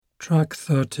Track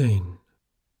 13.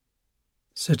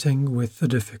 Sitting with the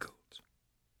difficult.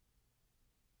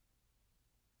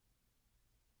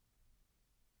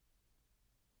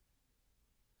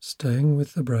 Staying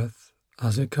with the breath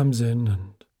as it comes in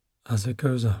and as it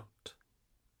goes out.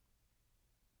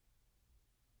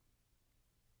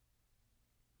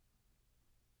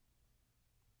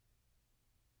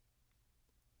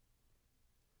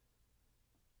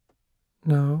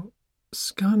 Now,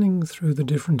 scanning through the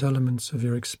different elements of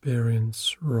your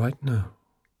experience right now.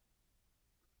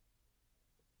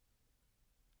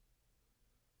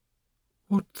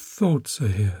 What thoughts are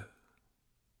here?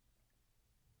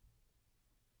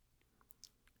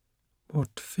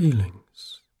 What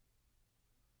feelings,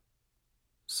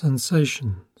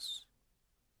 sensations,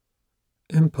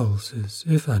 impulses,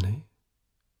 if any?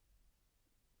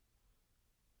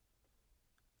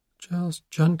 Just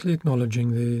gently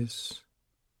acknowledging these,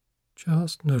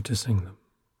 just noticing them.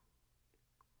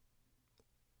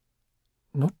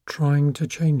 Not trying to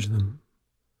change them.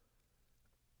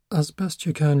 As best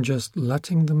you can, just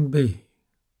letting them be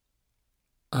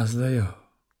as they are.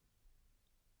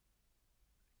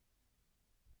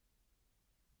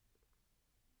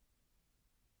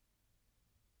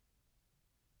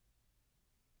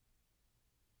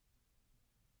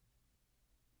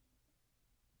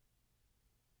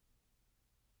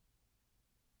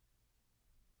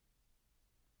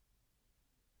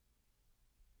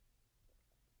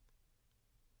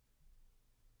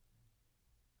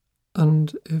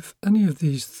 And if any of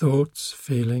these thoughts,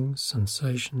 feelings,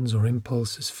 sensations, or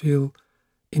impulses feel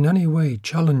in any way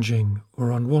challenging or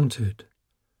unwanted,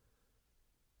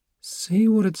 see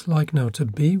what it's like now to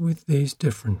be with these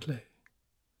differently,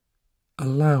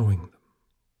 allowing them,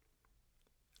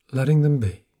 letting them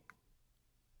be.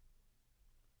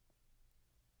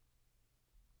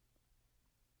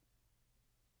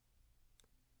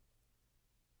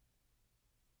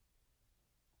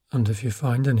 And if you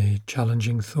find any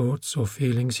challenging thoughts or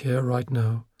feelings here right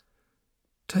now,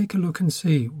 take a look and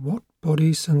see what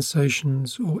body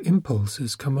sensations or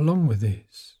impulses come along with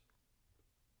these.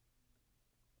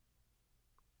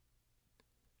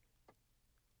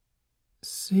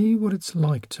 See what it's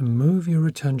like to move your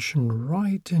attention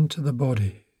right into the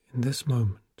body in this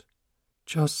moment,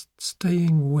 just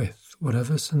staying with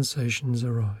whatever sensations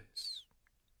arise.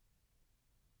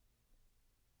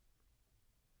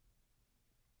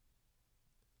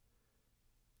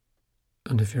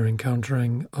 And if you're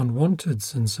encountering unwanted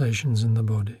sensations in the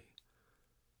body,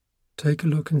 take a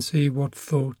look and see what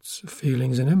thoughts,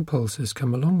 feelings, and impulses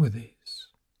come along with these.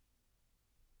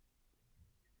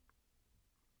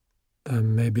 There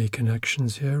may be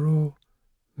connections here, or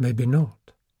maybe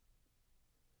not.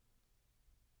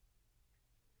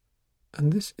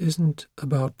 And this isn't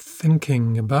about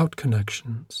thinking about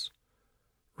connections.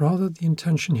 Rather, the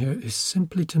intention here is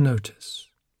simply to notice,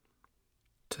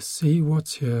 to see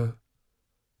what's here,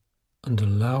 and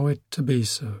allow it to be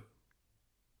so.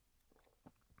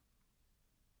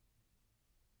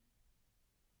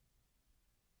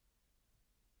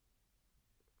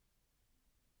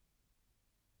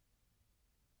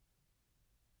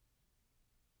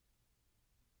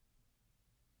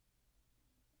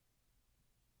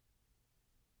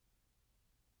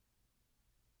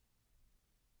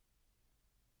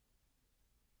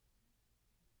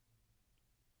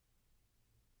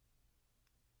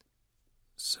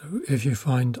 So if you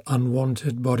find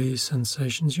unwanted body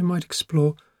sensations, you might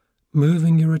explore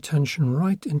moving your attention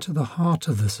right into the heart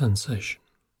of the sensation,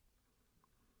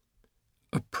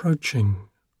 approaching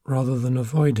rather than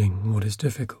avoiding what is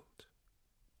difficult.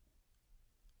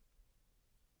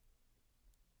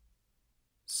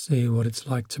 See what it's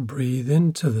like to breathe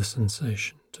into the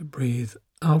sensation, to breathe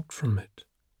out from it,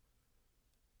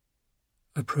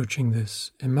 approaching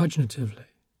this imaginatively,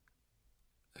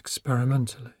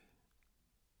 experimentally.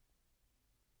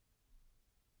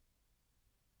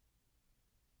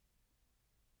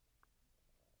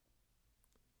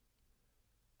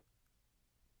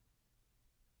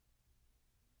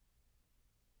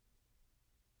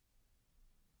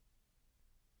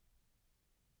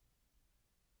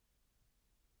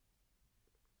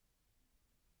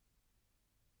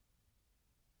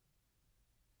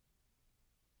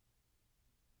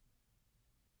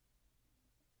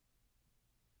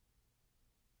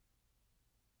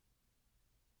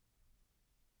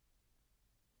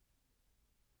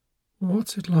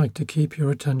 What's it like to keep your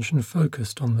attention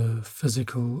focused on the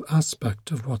physical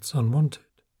aspect of what's unwanted?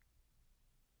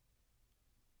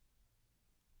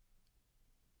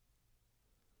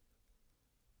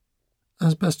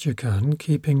 As best you can,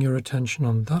 keeping your attention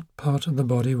on that part of the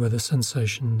body where the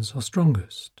sensations are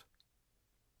strongest.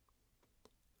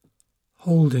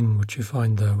 holding what you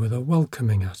find there with a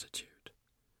welcoming attitude.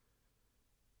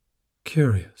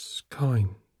 Curious,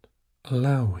 kind,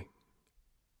 allowing,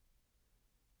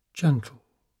 gentle,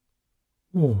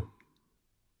 warm.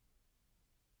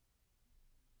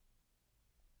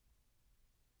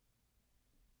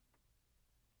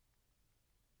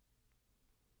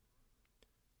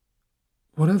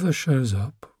 Whatever shows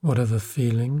up, whatever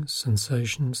feelings,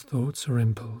 sensations, thoughts, or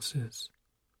impulses,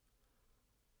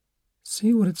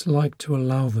 see what it's like to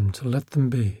allow them, to let them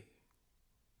be.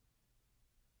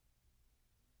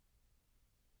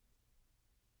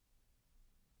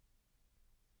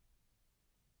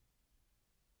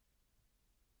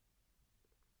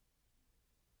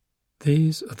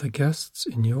 These are the guests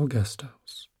in your guest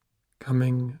house,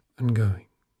 coming and going.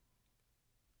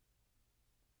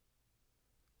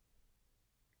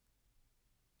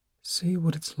 See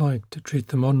what it's like to treat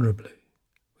them honourably,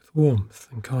 with warmth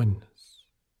and kindness.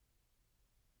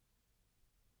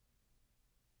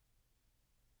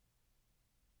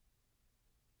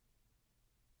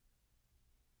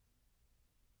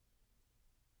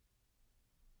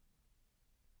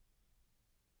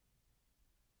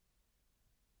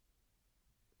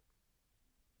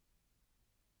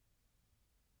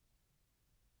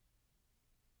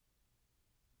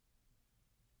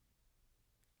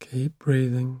 Keep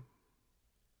breathing.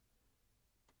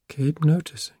 Keep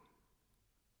noticing.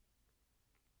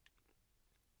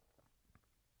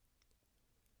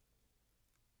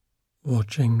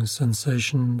 Watching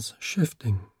sensations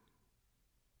shifting.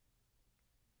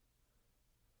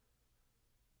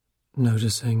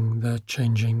 Noticing their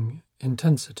changing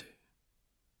intensity.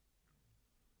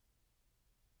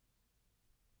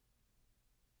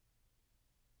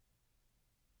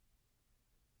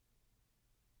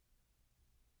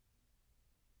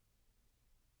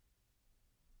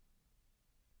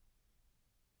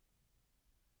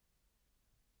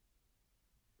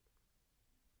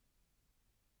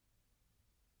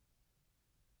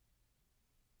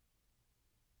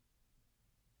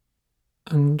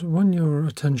 And when your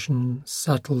attention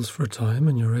settles for a time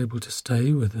and you're able to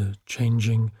stay with a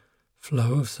changing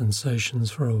flow of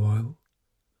sensations for a while,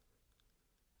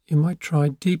 you might try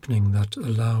deepening that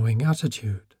allowing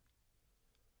attitude.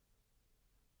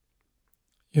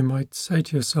 You might say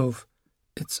to yourself,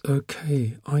 "It's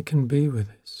okay, I can be with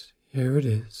this. Here it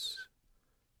is.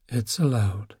 It's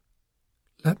allowed.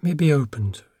 Let me be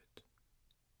open to it."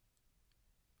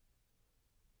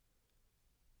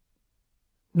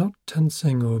 Not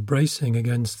tensing or bracing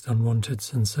against unwanted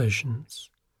sensations,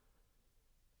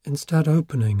 instead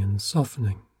opening and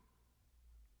softening.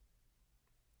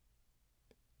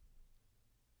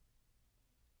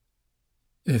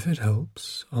 If it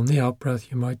helps, on the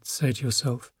out-breath you might say to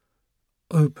yourself,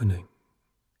 opening,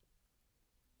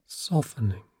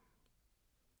 softening,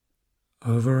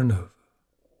 over and over.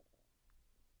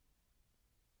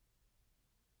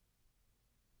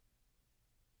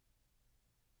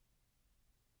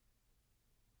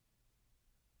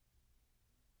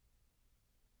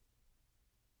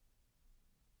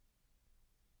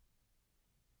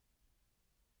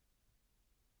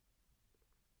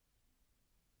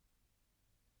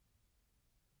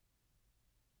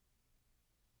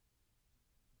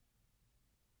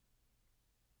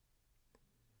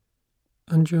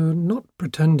 And you're not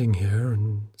pretending here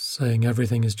and saying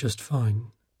everything is just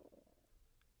fine.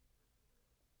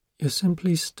 You're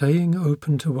simply staying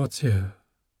open to what's here,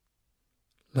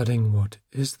 letting what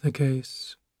is the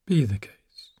case be the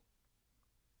case.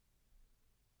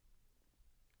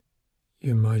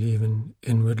 You might even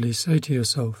inwardly say to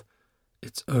yourself,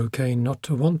 it's okay not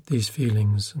to want these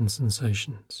feelings and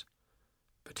sensations,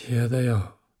 but here they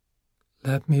are.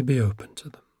 Let me be open to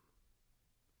them.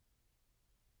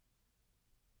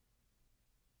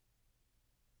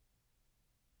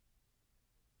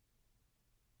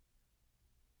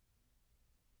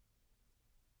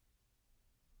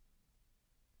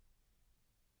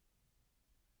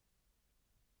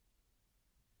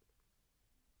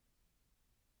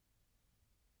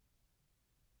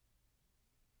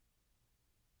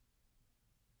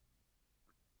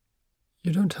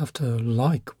 You don't have to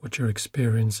like what you're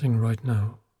experiencing right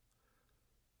now,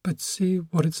 but see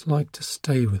what it's like to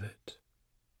stay with it,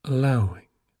 allowing,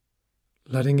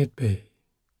 letting it be.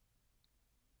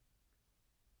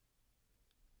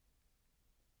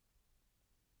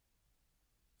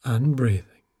 And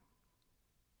breathing.